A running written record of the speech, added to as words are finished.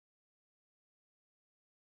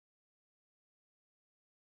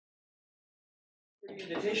the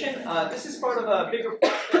invitation. This is part of a bigger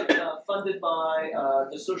project funded by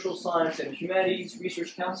the Social Science and Humanities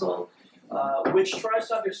Research Council, which tries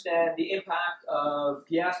to understand the impact of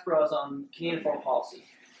diasporas on Canadian foreign policy.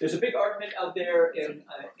 There's a big argument out there in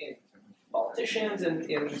politicians and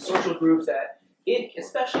in social groups that,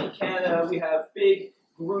 especially in Canada, we have big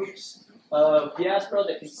groups of diaspora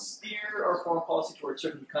that can steer our foreign policy towards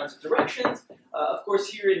certain kinds of directions. Of course,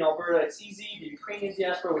 here in Alberta, it's easy. The Ukrainian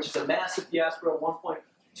diaspora, which is a massive diaspora,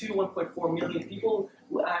 1.2, 1.4 million people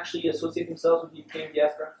who actually associate themselves with the Ukrainian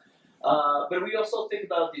diaspora. But we also think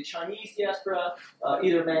about the Chinese diaspora,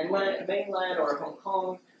 either mainland or Hong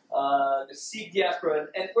Kong, the Sikh diaspora,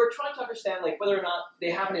 and we're trying to understand whether or not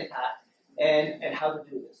they have an impact and how to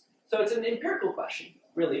do this. So it's an empirical question,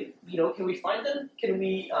 really. Can we find them? Can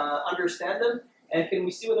we understand them? And can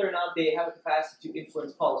we see whether or not they have a capacity to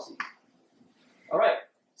influence policy? All right.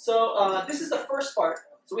 So this is the first part.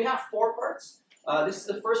 So we have 4 parts. This is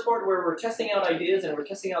the first part where we're testing out ideas and we're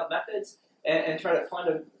testing out methods and trying to find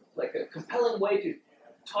a compelling way to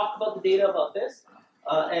talk about the data about this.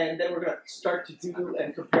 And then we're going to start to do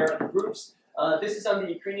and compare the groups. This is on the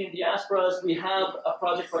Ukrainian diasporas. We have a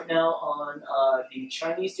project right now on the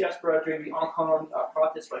Chinese diaspora during the Hong Kong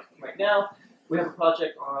protests right now. We have a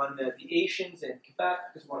project on the Asians in Quebec,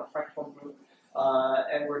 because we're on a francophone group.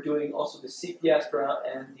 And we're doing also the Sikh diaspora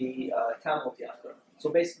and the Tamil diaspora. So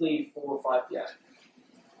basically 4 or 5 diasporas.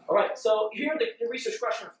 All right, so here the research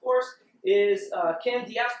question, of course, is can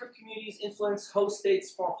diaspora communities influence host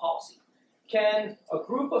states' foreign policy? Can a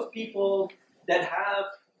group of people that have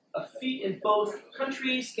a feet in both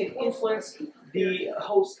countries can influence the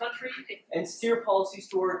host country and steer policies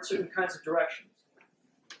toward certain kinds of directions?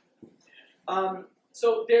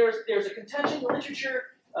 So there's a contention in the literature.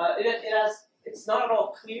 It's not at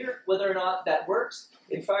all clear whether or not that works.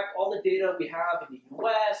 In fact, all the data we have in the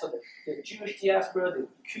US, on the Jewish diaspora, the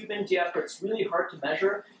Cuban diaspora, it's really hard to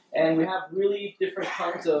measure, and we have really different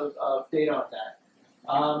kinds of data on that.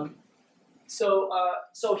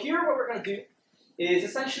 So here what we're going to do is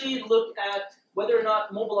essentially look at whether or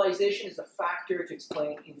not mobilization is a factor to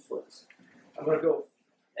explain influence. I'm going to go,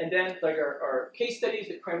 and then our case studies,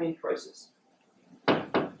 the Crimean crisis.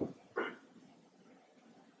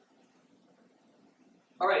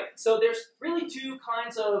 All right, so there's really 2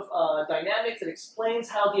 kinds of dynamics that explains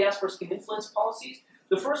how diasporas can influence policies.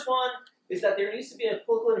 The first one is that there needs to be a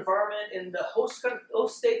political environment in the host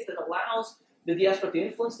states that allows the diaspora to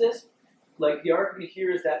influence this. Like the argument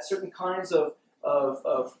here is that certain kinds of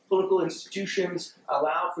political institutions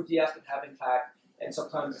allow for diaspora to have impact, and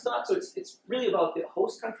sometimes it's not. So it's really about the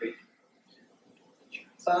host country.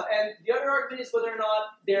 And the other argument is whether or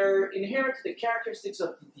not they're inherent to the characteristics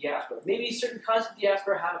of the diaspora. Maybe certain kinds of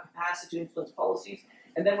diaspora have a capacity to influence policies,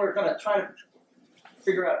 and then we're going to try to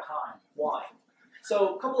figure out how and why.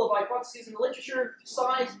 So a couple of hypotheses in the literature.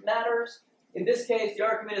 Size matters. In this case, the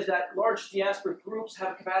argument is that large diaspora groups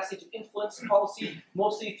have a capacity to influence policy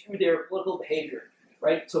mostly through their political behavior,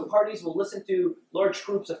 right? So parties will listen to large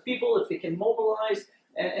groups of people. If they can mobilize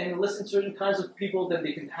and listen to certain kinds of people, then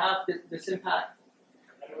they can have this impact.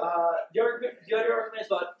 The other argument is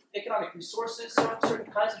about economic resources. So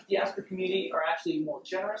certain kinds of diaspora community are actually more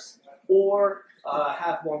generous or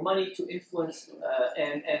have more money to influence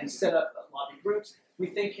and set up lobby groups. We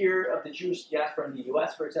think here of the Jewish diaspora in the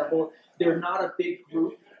US, for example. They're not a big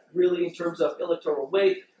group, really, in terms of electoral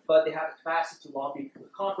weight, but they have a capacity to lobby for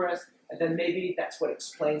Congress, and then maybe that's what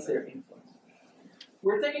explains their influence.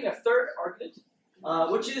 We're taking a third argument,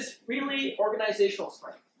 which is really organizational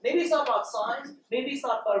strength. Maybe it's not about size, maybe it's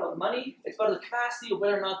not about money, it's about the capacity of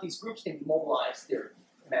whether or not these groups can mobilize their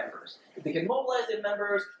members. If they can mobilize their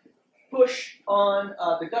members, push on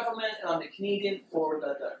the government and on the Canadian or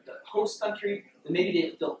the host country, then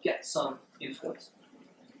maybe they'll get some influence.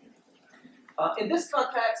 In this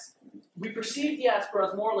context, we perceive diaspora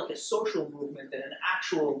as more like a social movement than an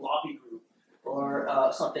actual lobby group or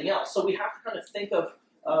something else. So we have to kind of think of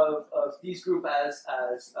these groups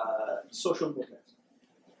as social movements.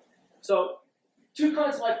 So 2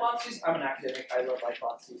 kinds of hypotheses. I'm an academic. I love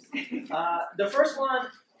hypotheses. The first one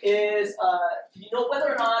is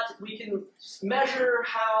whether or not we can measure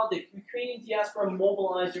how the Ukrainian diaspora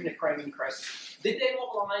mobilized during the Crimean crisis. Did they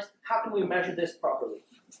mobilize? How can we measure this properly?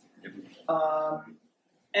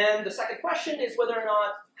 And the second question is whether or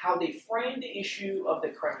not how they framed the issue of the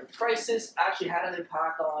Crimean crisis actually had an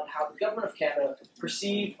impact on how the government of Canada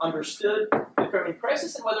perceived, understood the Crimean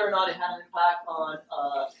crisis, and whether or not it had an impact on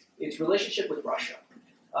its relationship with Russia.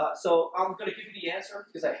 So I'm going to give you the answer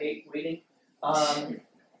because I hate waiting.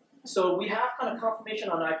 So we have kind of confirmation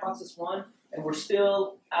on hypothesis 1, and we're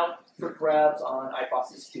still out for grabs on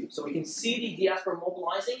hypothesis 2. So we can see the diaspora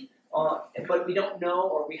mobilizing, but we don't know,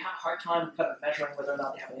 or we have a hard time kind of measuring whether or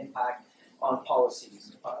not they have an impact on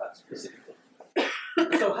policies specifically.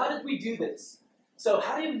 So how did we do this? So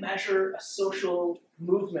how do you measure a social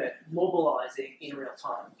movement mobilizing in real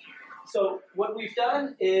time? So what we've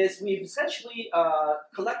done is we've essentially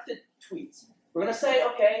collected tweets. We're going to say,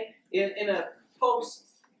 okay, in a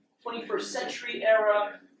post-21st century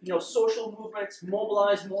era, social movements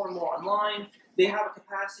mobilize more and more online. They have a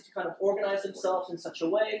capacity to kind of organize themselves in such a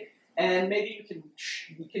way, and maybe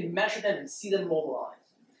you can measure them and see them mobilize.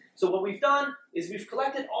 So what we've done is we've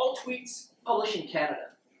collected all tweets published in Canada,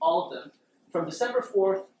 all of them, from December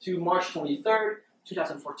 4th to March 23rd,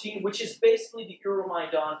 2014, which is basically the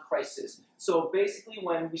Euromaidan crisis. So basically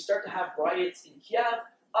when we start to have riots in Kiev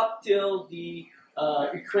up till the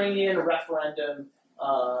Ukrainian referendum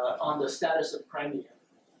on the status of Crimea.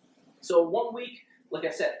 So 1 week, like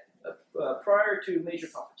I said, prior to major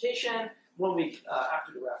confrontation, 1 week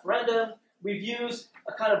after the referendum, we've used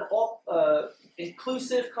a kind of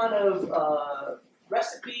inclusive kind of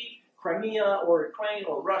recipe, Crimea or Ukraine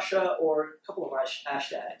or Russia or a couple of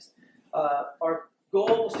hashtags. Our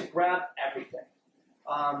goal was to grab everything.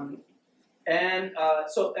 And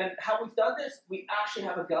how we've done this, we actually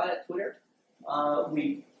have a guy at Twitter.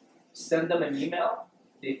 We send them an email.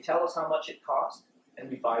 They tell us how much it costs, and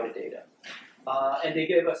we buy the data. And they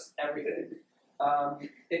give us everything.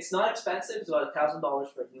 It's not expensive. It's about $1,000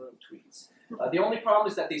 for 1 million tweets. The only problem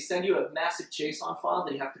is that they send you a massive JSON file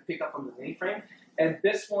that you have to pick up from the mainframe. And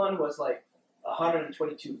this one was like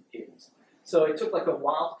 122 gigs. So it took like a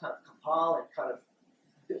while to kind of compile and kind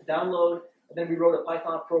of download. And then we wrote a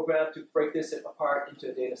Python program to break this apart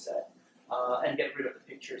into a data set and get rid of the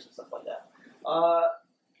pictures and stuff like that.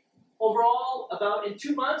 Overall, in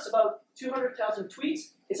 2 months, about 200,000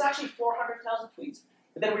 tweets. It's actually 400,000 tweets.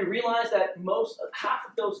 But then we realized that half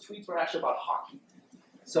of those tweets were actually about hockey.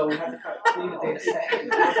 So we had to kind of clean the data set.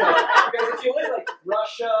 Because if you look at like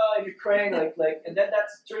Russia and Ukraine, and then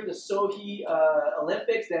that's during the Sochi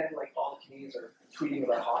Olympics, then like all the Canadians are tweeting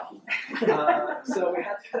about hockey. So we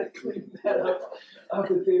had to kind of clean that up of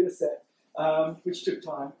the data set, which took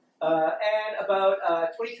time. And about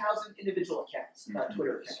 20,000 individual accounts,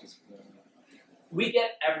 Twitter accounts. We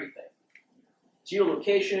get everything.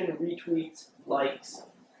 Geolocation, retweets, likes,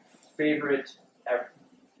 favorite,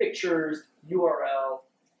 pictures, URL,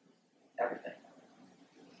 everything.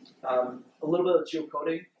 A little bit of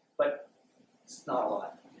geocoding, but it's not a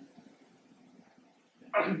lot.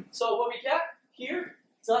 So what we get here,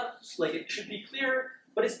 it's not like it should be clear,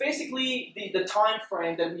 but it's basically the time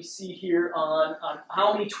frame that we see here on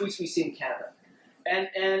how many tweets we see in Canada.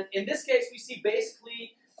 And in this case, we see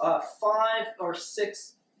basically 5 or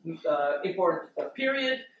 6 important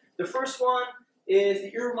period. The first one is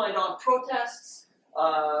the Euromaidan protests,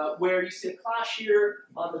 where you see a clash here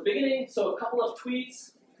on the beginning, so a couple of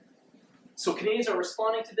tweets. So Canadians are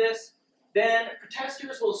responding to this. Then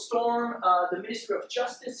protesters will storm the Ministry of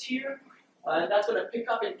Justice here, and that's going to pick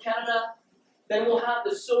up in Canada. Then we'll have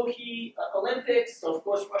the Sochi Olympics, so of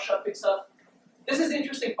course Russia picks up. This is the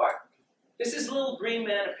interesting part. This is little green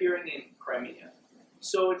man appearing in Crimea.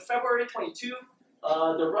 So in February 22,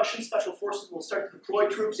 the Russian special forces will start to deploy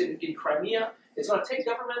troops in Crimea. It's going to take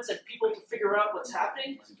governments and people to figure out what's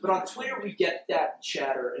happening, but on Twitter we get that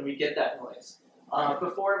chatter and we get that noise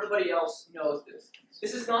before everybody else knows this.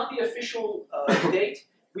 This is not the official date.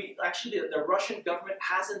 The Russian government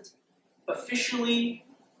hasn't officially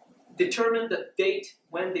determined the date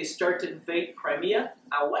when they start to invade Crimea.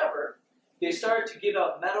 However, they started to give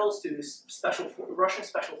out medals to Russian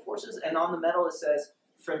special forces, and on the medal it says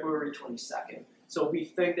February 22nd. So we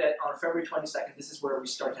think that on February 22nd, this is where we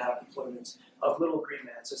start to have deployments of little green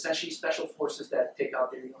men. So essentially special forces that take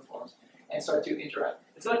out their uniforms and start to interact.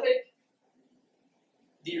 It's going to take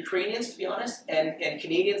the Ukrainians, to be honest, and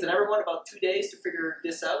Canadians and everyone about 2 days to figure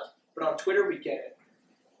this out. But on Twitter, we get it,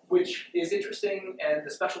 which is interesting, and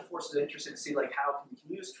the special forces are interested to see like how we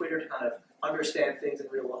can use Twitter to kind of understand things in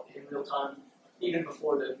real time, even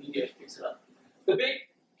before the media picks it up. The big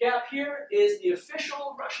gap here is the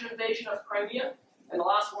official Russian invasion of Crimea, and the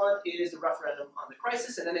last one is the referendum on the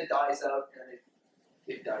crisis, and then it dies out, and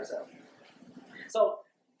it dies out. So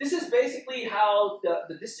this is basically how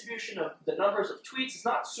the distribution of the numbers of tweets is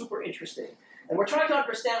not super interesting, and we're trying to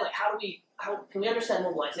understand like how can we understand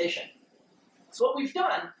mobilization. So what we've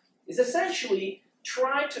done is essentially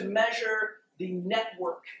try to measure the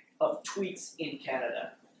network of tweets in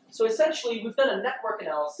Canada. So essentially, we've done a network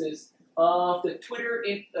analysis of the Twitter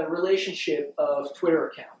relationship of Twitter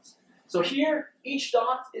accounts. So here, each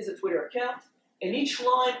dot is a Twitter account, and each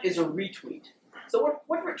line is a retweet. So what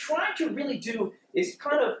we're trying to really do is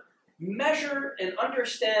kind of measure and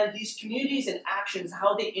understand these communities and actions,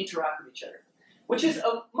 how they interact with each other, which is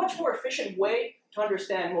a much more efficient way to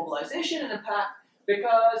understand mobilization and impact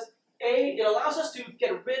because A, it allows us to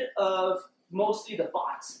get rid of mostly the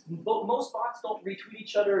bots. Most bots don't retweet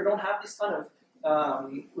each other, don't have this kind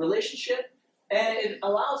of relationship, and it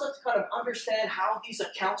allows us to kind of understand how these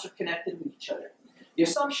accounts are connected with each other. The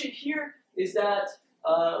assumption here is that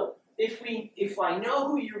if I know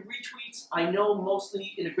who your retweets, I know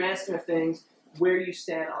mostly in the grand scheme of things where you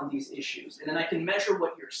stand on these issues. And then I can measure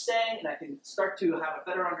what you're saying, and I can start to have a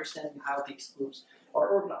better understanding of how these groups are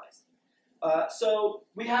organized. So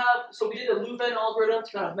we did a Leuven algorithm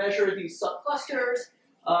to kind of measure these subclusters.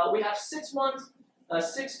 We have 6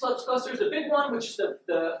 subclusters. The big one, which is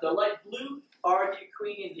the light blue, are the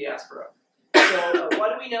Ukrainian diaspora. So why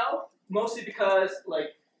do we know? Mostly because,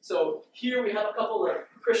 so here we have a couple of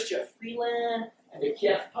Christophe Freeland and the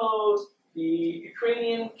Kiev Post, the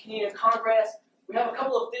Ukrainian Canadian Congress. We have a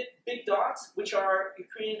couple of big dots, which are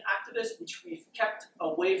Ukrainian activists, which we've kept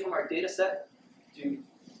away from our data set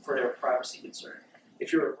for their privacy concern.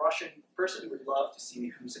 If you're a Russian person, you would love to see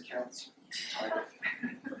whose accounts you target.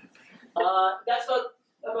 That's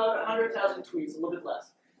about 100,000 tweets, a little bit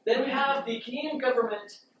less. Then we have the Canadian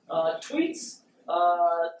government tweets,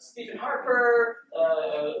 Stephen Harper,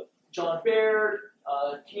 John Baird,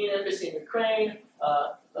 Canadian Embassy in Ukraine,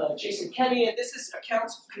 Jason Kenney, and this is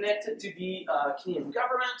accounts connected to the Canadian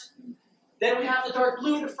government. Then we have the dark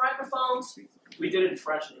blue, the francophones. We did it in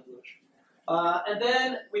French and English. And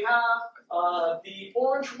then we have the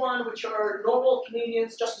orange one, which are normal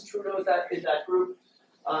Canadians. Justin Trudeau is in that group.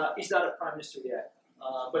 He's not a prime minister yet.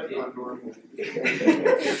 But and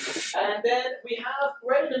then we have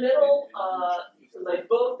right in the middle,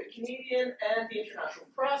 both the Canadian and the international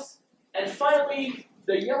press. And finally,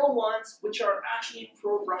 the yellow ones, which are actually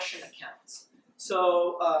pro-Russian accounts.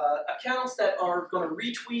 So accounts that are going to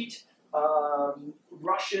retweet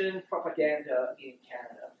Russian propaganda in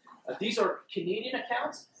Canada. These are Canadian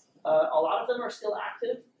accounts. A lot of them are still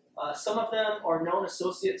active. Some of them are known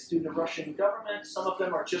associates to the Russian government. Some of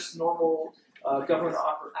them are just normal government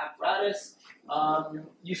apparatus.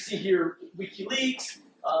 You see here WikiLeaks,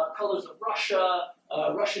 Colors of Russia,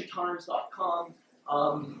 RussianTimes.com,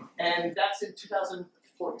 and that's in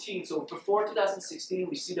 2014. So before 2016,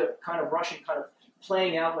 we see the kind of Russian kind of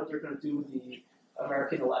playing out what they're going to do with the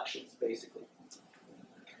American elections, basically.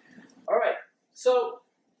 All right, so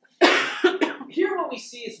here what we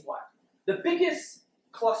see is what? The biggest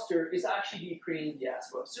cluster is actually the Ukrainian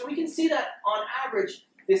diaspora. So we can see that on average,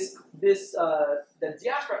 the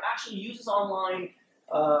diaspora actually uses online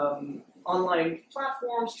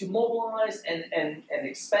platforms to mobilize and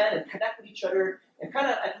expand and connect with each other and kind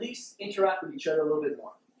of at least interact with each other a little bit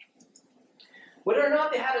more. Whether or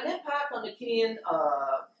not they had an impact on the Canadian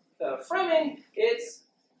framing, it's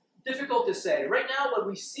difficult to say. Right now, what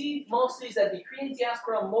we see mostly is that the Ukrainian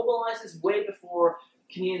diaspora mobilizes way before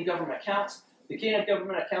Canadian government accounts. The Canadian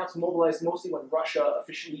government accounts mobilize mostly when Russia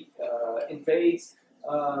officially invades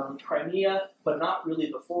Crimea, but not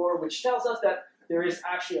really before, which tells us that there is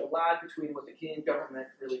actually a lag between what the Canadian government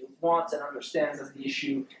really wants and understands as the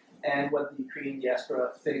issue and what the Ukrainian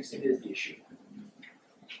diaspora thinks it is the issue.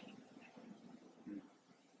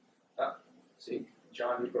 Oh, see,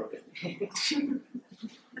 John, you broke it.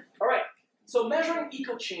 All right, so measuring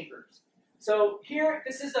echo chambers. So here,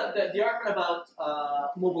 this is the argument about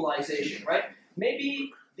mobilization, right?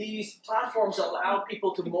 Maybe these platforms allow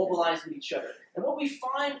people to mobilize with each other. And what we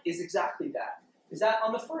find is exactly that. Is that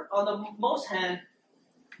on the most hand,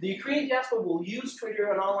 the Ukrainian diaspora will use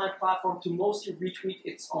Twitter, an online platform, to mostly retweet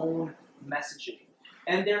its own messaging.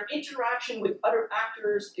 And their interaction with other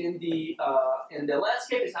actors in the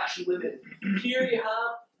landscape is actually limited. Here you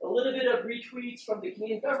have a little bit of retweets from the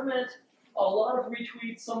Canadian government, a lot of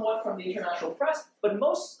retweets somewhat from the international press, but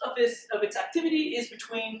most of its activity is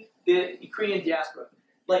between the Ukrainian diaspora.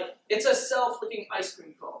 Like, it's a self-licking ice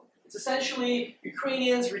cream cone. It's essentially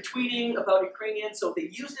Ukrainians retweeting about Ukrainians, so they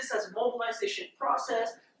use this as a mobilization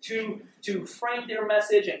process to frame their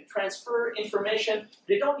message and transfer information.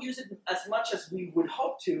 They don't use it as much as we would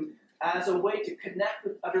hope to as a way to connect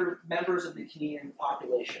with other members of the Canadian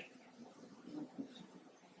population.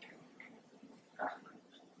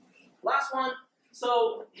 Last one.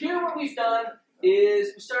 So here what we've done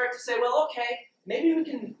is we started to say, well, okay, maybe we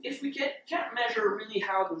can, if we can't measure really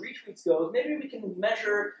how the retweets goes, maybe we can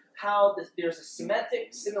measure how there's a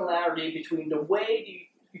semantic similarity between the way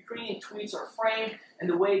the Ukrainian tweets are framed and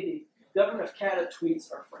the way the government of Canada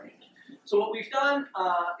tweets are framed. So what we've done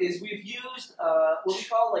is we've used what we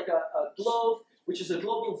call like a GLOVE, which is a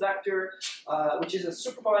global vector, which is a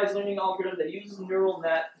supervised learning algorithm that uses a neural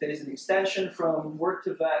net that is an extension from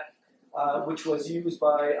Word2Vec, which was used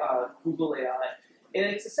by Google AI. And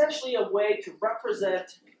it's essentially a way to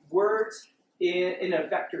represent words in a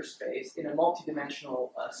vector space, in a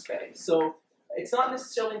multidimensional space. So it's not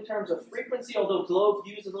necessarily in terms of frequency, although GLOVE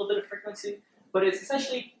uses a little bit of frequency, but it's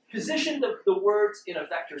essentially position the words in a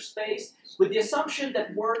vector space with the assumption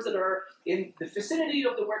that words that are in the vicinity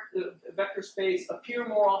of the vector space appear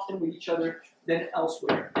more often with each other than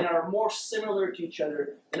elsewhere and are more similar to each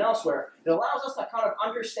other than elsewhere. It allows us to kind of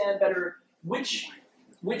understand better which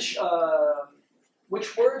words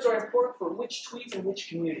are important for which tweets and which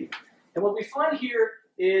community. And what we find here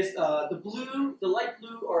is the light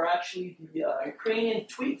blue are actually the Ukrainian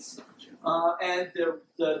tweets, and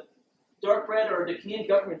the dark red are the Canadian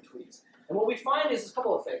government tweets. And what we find is a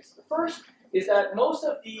couple of things. The first is that most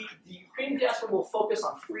of the Ukrainian diaspora will focus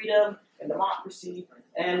on freedom and democracy,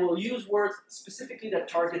 and will use words specifically that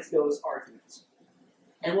targets those arguments.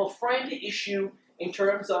 And will frame the issue in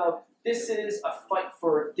terms of this is a fight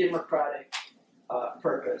for democratic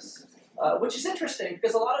purpose. Which is interesting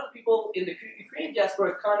because a lot of people in the Ukrainian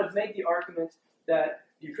diaspora kind of make the argument that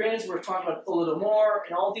the Ukrainians were talking about Holodomor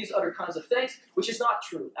and all these other kinds of things, which is not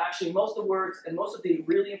true. Actually, most of the words and most of the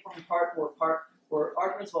really important part were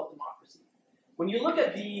arguments about democracy. When you look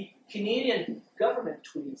at the Canadian government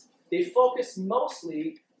tweets, they focus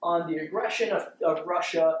mostly on the aggression of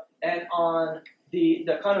Russia and on the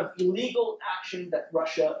kind of illegal action that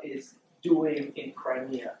Russia is doing in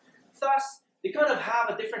Crimea. Thus, they kind of have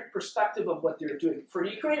a different perspective of what they're doing. For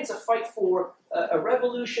the Ukrainians, it's a fight for a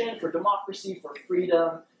revolution, for democracy, for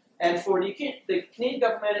freedom. And for the Canadian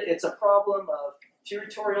government, it's a problem of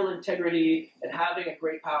territorial integrity and having a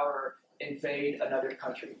great power invade another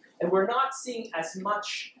country. And we're not seeing as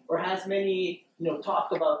much or as many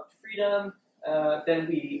talk about freedom than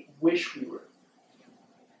we wish we were.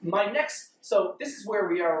 So this is where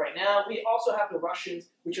we are right now. We also have the Russians,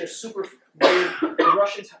 which are super weird. The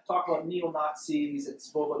Russians talk about neo-Nazis and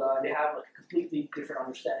Svoboda, and they have like a completely different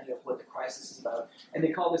understanding of what the crisis is about. And they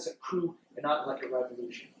call this a coup and not like a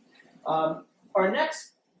revolution. Our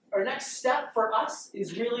next step for us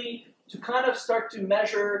is really to kind of start to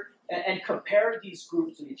measure and compare these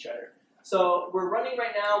groups with each other. So we're running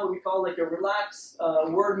right now what we call like a relaxed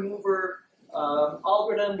word mover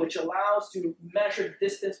algorithm, which allows to measure the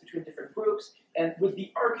distance between different groups, and with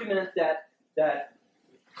the argument that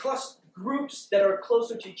groups that are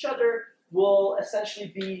closer to each other will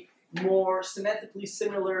essentially be more semantically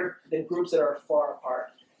similar than groups that are far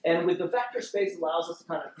apart. And with the vector space, it allows us to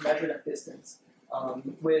kind of measure that distance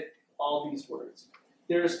with all these words.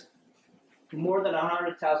 There's more than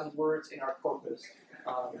 100,000 words in our corpus,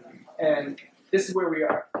 and this is where we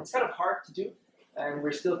are. It's kind of hard to do, and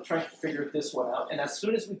we're still trying to figure this one out. And as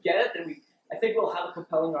soon as we get it, then I think we'll have a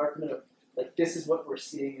compelling argument of like this is what we're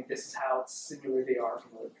seeing, and this is how similar they are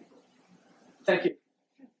from other people. Thank you.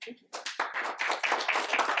 Thank you.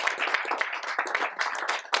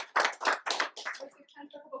 Let's give time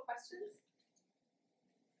for a couple questions.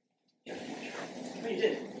 Oh, you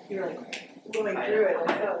did. You're like going through it.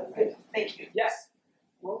 So good. Thank you. Yes.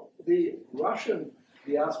 Well, the Russian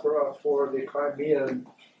diaspora for the Crimean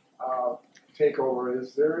takeover,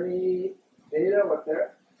 is there any data what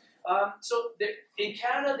there? In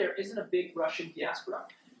Canada, there isn't a big Russian diaspora.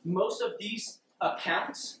 Most of these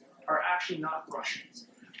accounts are actually not Russians.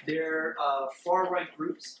 They're far-right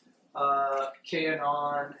groups,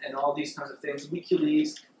 QAnon and all these kinds of things,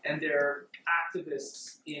 WikiLeaks, and they're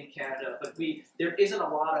activists in Canada. But there isn't a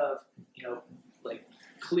lot of, like,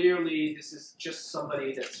 clearly this is just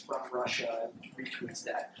somebody that's from Russia and retweets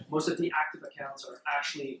that. Most of the active accounts are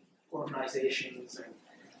actually organizations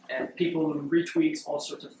and people who retweets all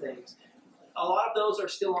sorts of things. A lot of those are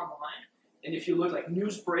still online. And if you look like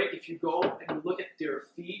Newsbreak, if you go and you look at their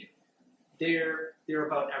feed, they're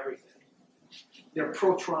about everything. They're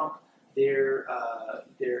pro-Trump. They're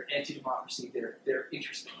anti-democracy. They're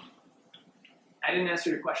interesting. I didn't answer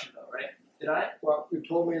your question though, right? Did I? Well, you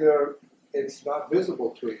told me it's not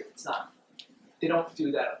visible to you. It's not. They don't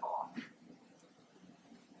do that at all.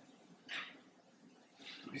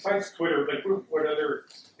 Besides Twitter, like what other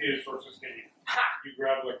data sources can you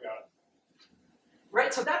grab like that?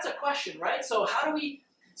 Right. So that's a question, right? So how do we?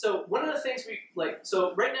 So one of the things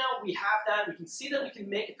so right now we have that. We can see that we can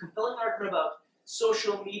make a compelling argument about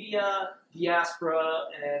social media, diaspora,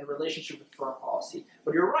 and relationship with foreign policy.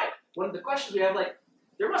 But you're right. One of the questions we have,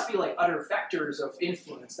 there must be other vectors of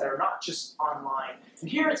influence that are not just online. And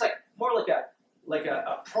here it's more like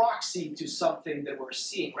a proxy to something that we're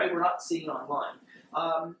seeing, right? We're not seeing online.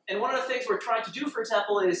 And one of the things we're trying to do, for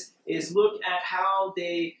example, is look at how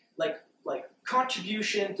they like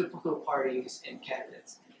contribution to political parties and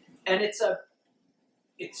candidates. And it's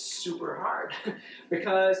super hard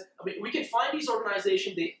because I mean, we can find these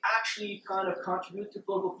organizations, they actually kind of contribute to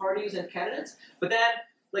political parties and candidates, but then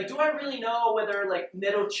like, do I really know whether like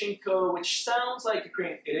Nedochenko, which sounds like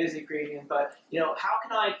Ukrainian, it is Ukrainian, but you know, how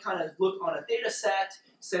can I kind of look on a data set,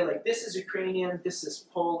 say like this is Ukrainian, this is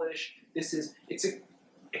Polish, this is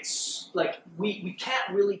it's like we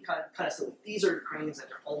can't really kind of say like, these are Ukrainians and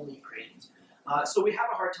they're only Ukrainians. So we have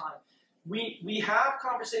a hard time. We have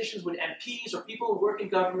conversations with MPs or people who work in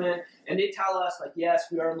government, and they tell us like, yes,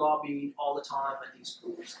 we are lobbied all the time by these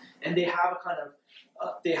groups, and they have a kind of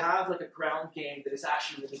they have like a ground game that is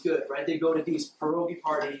actually really good, right? They go to these pierogi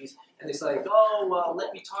parties and they say like, oh well,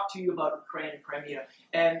 let me talk to you about Ukraine and Crimea,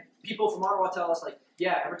 and people from Ottawa tell us like,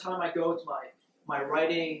 yeah, every time I go to my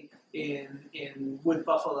writing in Wood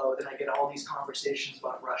Buffalo, then I get all these conversations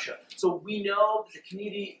about Russia. So we know that the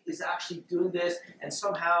community is actually doing this, and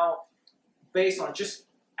somehow, based on just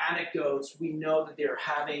anecdotes, we know that they're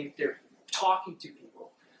talking to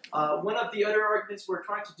people. One of the other arguments we're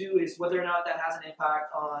trying to do is whether or not that has an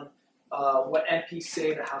impact on what MPs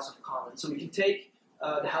say in the House of Commons. So we can take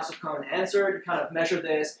the House of Commons answer to kind of measure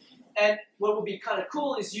this, and what would be kind of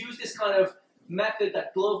cool is use this kind of method,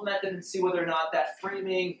 that glove method, and see whether or not that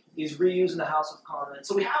framing is reused in the House of Commons.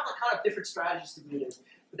 So we have like kind of different strategies to do this,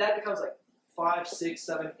 but that becomes like 5, 6,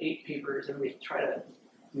 7, 8 papers, and we try to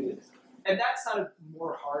do this. And that sounded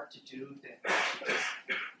more hard to do than just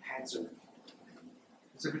answer.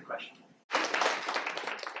 It's a good question.